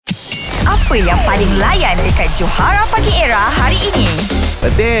Siapa yang paling layan dekat Johara Pagi Era hari ini?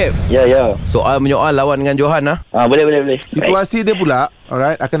 Latif. Ya. Soal menyoal lawan dengan Johan lah. Boleh. Situasi dia pula,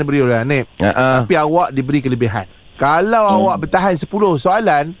 alright, akan diberi oleh Hanif. Tapi awak diberi kelebihan. Kalau awak bertahan 10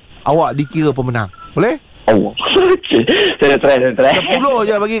 soalan, awak dikira pemenang. Boleh? Oh. Saya try. 10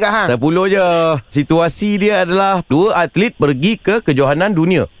 je bagi Kak Hang. 10 je. Situasi dia adalah 2 atlet pergi ke kejohanan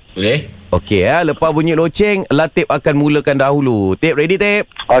dunia. Boleh? Okey, lepas bunyi loceng, Latif akan mulakan dahulu. Tip, ready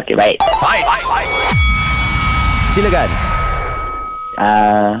Tip? Okey, baik. Silakan.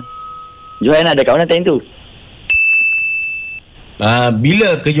 Johan ada kat mana time tu?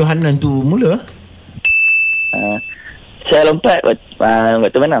 Bila kejohanan tu mula? Saya lompat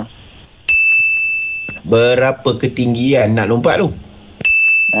waktu mana? Berapa ketinggian nak lompat tu?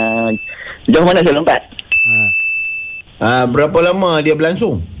 Jauh mana saya lompat? Berapa lama dia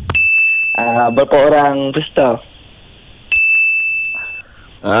berlangsung? Berapa orang peserta?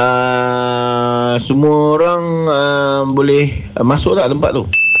 Semua orang boleh masuk tak tempat tu?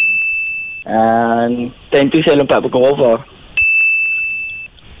 Time tu saya lompat pukul berapa?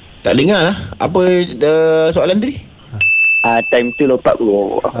 Tak dengar lah. Apa soalan tadi? Time tu lompat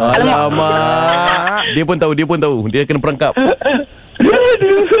pukul berapa? Alamak. Dia pun tahu. Dia kena perangkap.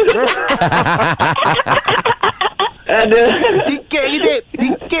 Aduh. Sikit je Tip.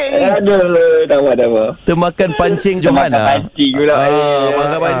 Sikit je. Aduh, dah apa. Termakan pancing Johan lah. Pancing pula.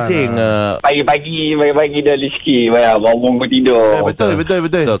 Makan pancing. Pagi-pagi dah rezeki. Bangun pun tidur. Betul.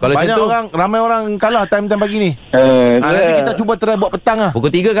 Kalau Banyak macam tu, orang, ramai orang kalah time pagi ni. Nanti kita cuba try buat petang lah.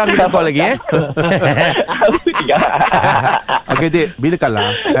 pukul 3 kan kita call lagi Okey Tip, bila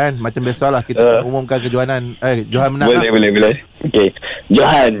kalah kan, macam biasalah kita umumkan kejohanan. Johan menang. Boleh. Okey.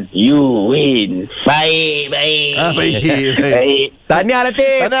 Johan, you win. Baik. Baik. Tahniah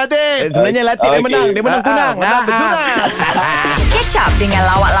Latif. Sebenarnya Latif dia menang. Dia menang tunang. Catch up dengan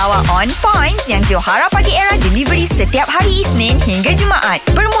lawak-lawak on points yang Johara Pagi Era delivery setiap hari Isnin hingga Jumaat.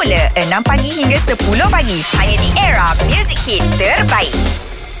 Bermula 6 pagi hingga 10 pagi. Hanya di Era Music Hit Terbaik.